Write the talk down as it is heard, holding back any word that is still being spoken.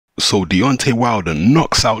So Deontay Wilder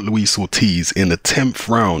knocks out Luis Ortiz in the 10th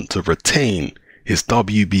round to retain his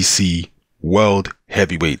WBC World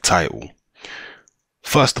Heavyweight title.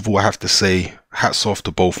 First of all, I have to say hats off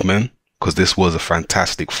to both men, because this was a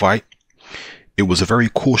fantastic fight. It was a very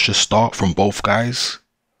cautious start from both guys.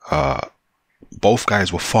 Both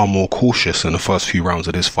guys were far more cautious in the first few rounds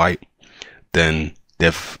of this fight than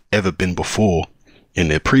they've ever been before in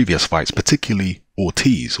their previous fights, particularly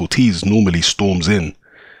Ortiz. Ortiz normally storms in.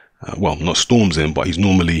 Well, not storms in, but he's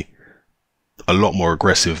normally a lot more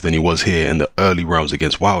aggressive than he was here in the early rounds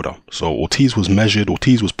against Wilder. So Ortiz was measured.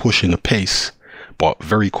 Ortiz was pushing the pace, but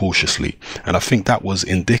very cautiously. And I think that was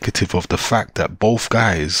indicative of the fact that both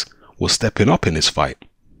guys were stepping up in this fight.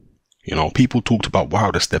 You know, people talked about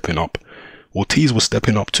Wilder stepping up. Ortiz was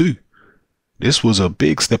stepping up too. This was a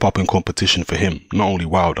big step up in competition for him, not only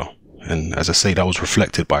Wilder. And as I say, that was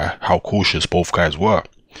reflected by how cautious both guys were.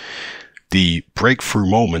 The breakthrough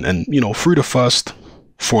moment, and you know, through the first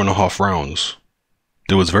 4.5 rounds,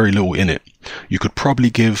 there was very little in it. You could probably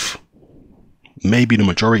give maybe the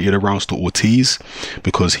majority of the rounds to Ortiz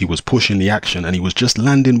because he was pushing the action and he was just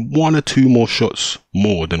landing 1 or 2 more shots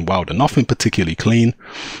more than Wilder. Nothing particularly clean,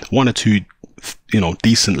 1 or 2, you know,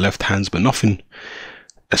 decent left hands, but nothing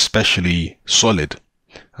especially solid.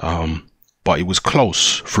 But it was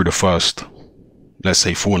close through the first, let's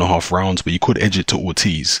say, 4.5 rounds, but you could edge it to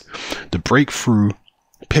Ortiz. The breakthrough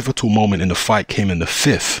pivotal moment in the fight came in the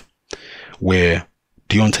 5th, where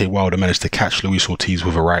Deontay Wilder managed to catch Luis Ortiz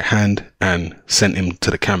with a right hand and sent him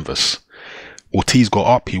to the canvas. Ortiz got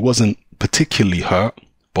up. He wasn't particularly hurt,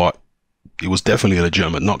 but it was definitely a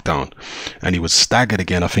legitimate knockdown. And he was staggered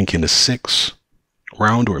again, I think, in the 6th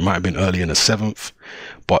round, or it might have been early in the 7th.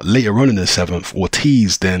 But later on in the 7th,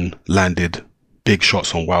 Ortiz then landed big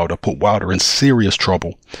shots on Wilder, put Wilder in serious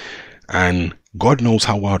trouble. And God knows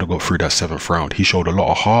how Wilder got through that 7th round. He showed a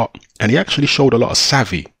lot of heart, and he actually showed a lot of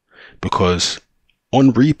savvy, because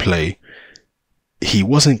on replay, he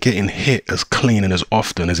wasn't getting hit as clean and as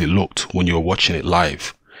often as it looked when you were watching it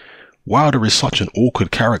live. Wilder is such an awkward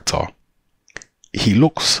character. He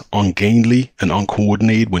looks ungainly and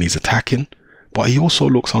uncoordinated when he's attacking, but he also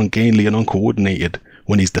looks ungainly and uncoordinated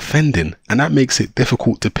when he's defending, and that makes it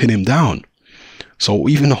difficult to pin him down. So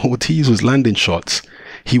even though Ortiz was landing shots,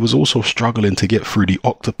 he was also struggling to get through the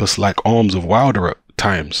octopus-like arms of Wilder at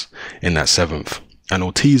times in that 7th. And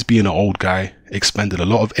Ortiz, being an old guy, expended a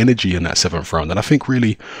lot of energy in that 7th round. And I think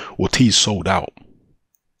really Ortiz sold out.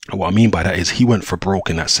 And what I mean by that is he went for broke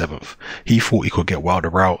in that 7th. He thought he could get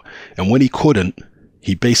Wilder out. And when he couldn't,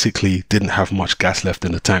 he basically didn't have much gas left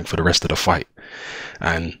in the tank for the rest of the fight.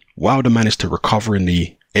 And Wilder managed to recover in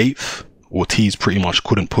the 8th. Ortiz pretty much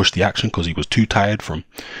couldn't push the action because he was too tired from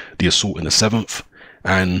the assault in the 7th.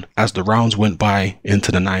 And as the rounds went by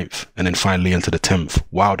into the 9th and then finally into the 10th,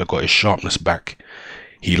 Wilder got his sharpness back.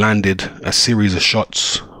 He landed a series of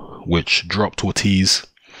shots which dropped Ortiz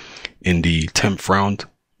in the 10th round.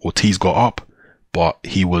 Ortiz got up, but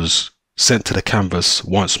he was sent to the canvas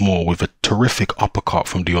once more with a terrific uppercut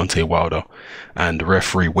from Deontay Wilder, and the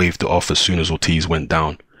referee waved it off as soon as Ortiz went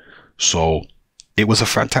down. So it was a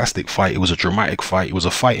fantastic fight. It was a dramatic fight. It was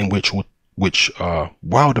a fight in which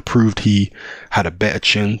Wilder proved he had a better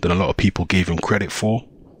chin than a lot of people gave him credit for.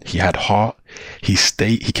 He had heart. He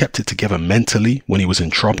kept it together mentally when he was in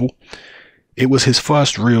trouble. It was his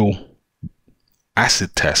first real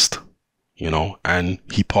acid test, you know, and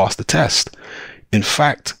he passed the test. In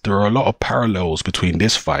fact, there are a lot of parallels between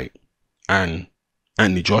this fight and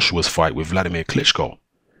Anthony Joshua's fight with Vladimir Klitschko.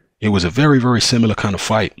 It was a very, very similar kind of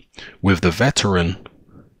fight, with the veteran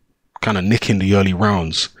kind of nicking the early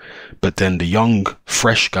rounds, but then the young,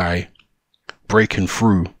 fresh guy breaking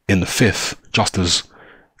through in the 5th, just as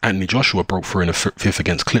Anthony Joshua broke through in the 5th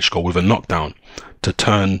against Klitschko with a knockdown to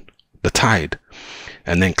turn the tide.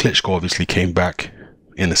 And then Klitschko obviously came back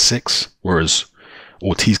in the 6th, whereas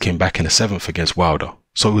Ortiz came back in the 7th against Wilder.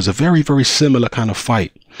 So it was a very, very similar kind of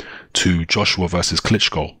fight to Joshua versus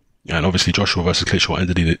Klitschko. And obviously Joshua versus Klitschko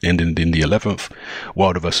ended in the 11th.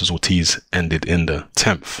 Wilder versus Ortiz ended in the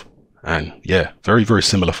 10th. And yeah, very, very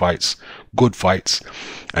similar fights, good fights.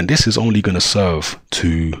 And this is only going to serve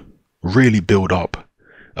to really build up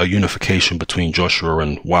a unification between Joshua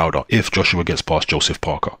and Wilder if Joshua gets past Joseph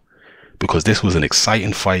Parker. Because this was an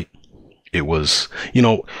exciting fight. It was, you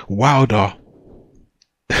know, Wilder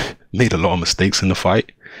made a lot of mistakes in the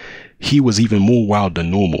fight. He was even more wild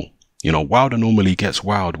than normal. You know, Wilder normally gets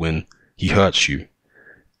wild when he hurts you.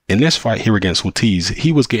 In this fight here against Ortiz,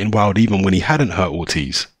 he was getting wild even when he hadn't hurt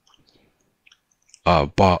Ortiz.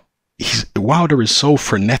 But Wilder is so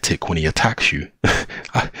frenetic when he attacks you.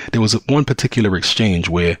 There was one particular exchange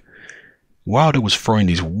where Wilder was throwing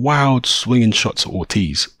these wild swinging shots at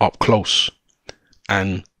Ortiz up close,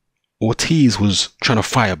 and Ortiz was trying to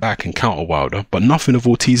fire back and counter Wilder, but nothing of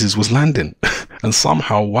Ortiz's was landing. And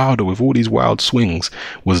somehow Wilder, with all these wild swings,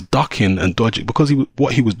 was ducking and dodging because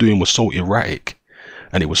what he was doing was so erratic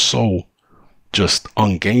and it was so just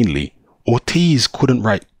ungainly. Ortiz couldn't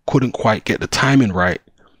quite get the timing right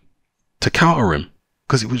to counter him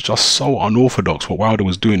because it was just so unorthodox what Wilder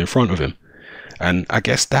was doing in front of him. And I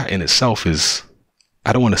guess that in itself is,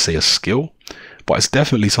 I don't want to say a skill, but it's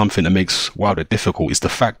definitely something that makes Wilder difficult. It's the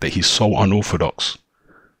fact that he's so unorthodox.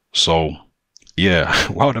 So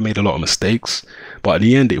yeah, Wilder made a lot of mistakes, but at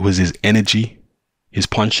the end it was his energy, his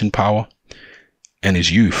punching power, and his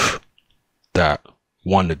youth that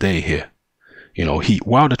won the day here. You know,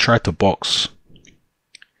 Wilder tried to box,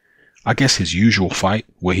 I guess, his usual fight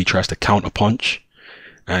where he tries to counter punch,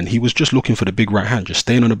 and he was just looking for the big right hand, just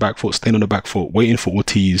staying on the back foot, waiting for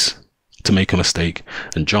Ortiz to make a mistake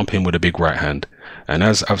and jump in with a big right hand. And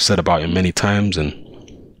as I've said about him many times, and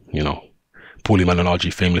you know, Paulie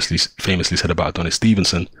Malignaggi famously said about Adonis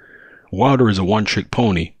Stevenson, Wilder is a one-trick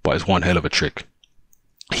pony, but it's one hell of a trick.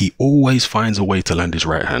 He always finds a way to land his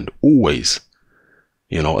right hand, always.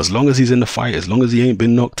 You know, as long as he's in the fight, as long as he ain't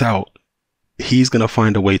been knocked out, he's gonna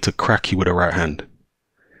find a way to crack you with a right hand.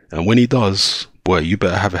 And when he does, boy, you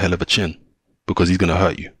better have a hell of a chin, because he's gonna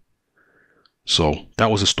hurt you. So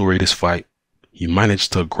that was the story of this fight. He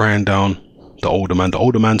managed to grind down the older man. The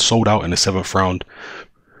older man sold out in the 7th round,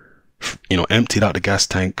 you know, emptied out the gas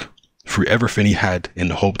tank, threw everything he had in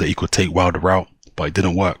the hope that he could take Wilder out, but it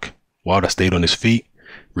didn't work. Wilder stayed on his feet,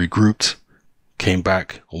 regrouped, came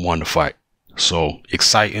back and won the fight. So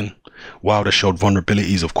exciting. Wilder showed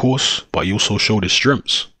vulnerabilities, of course, but he also showed his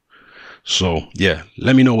strengths. So yeah,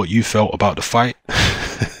 let me know what you felt about the fight.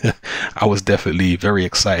 I was definitely very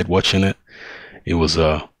excited watching it. It was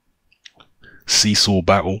a seesaw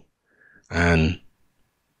battle, and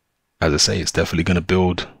as I say, it's definitely going to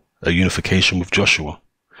build a unification with Joshua.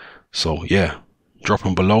 So yeah, drop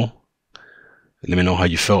them below. Let me know how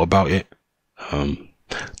you felt about it.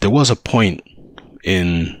 There was a point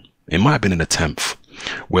it might have been in the 10th,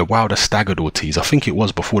 where Wilder staggered Ortiz. I think it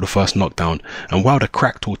was before the first knockdown, and Wilder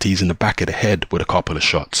cracked Ortiz in the back of the head with a couple of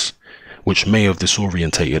shots, which may have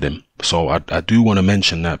disorientated him. So I do want to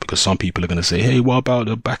mention that, because some people are going to say, hey, what about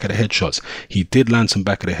the back of the head shots? He did land some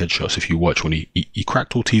back of the head shots if you watch, when he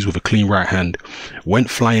cracked Ortiz with a clean right hand, went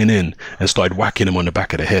flying in and started whacking him on the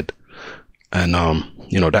back of the head. And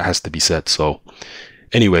you know, that has to be said. So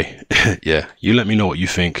anyway, yeah, you let me know what you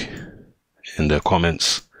think in the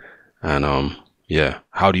comments. And yeah,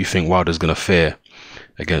 how do you think Wilder's gonna fare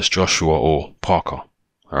against Joshua or Parker?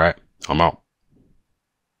 All right, I'm out.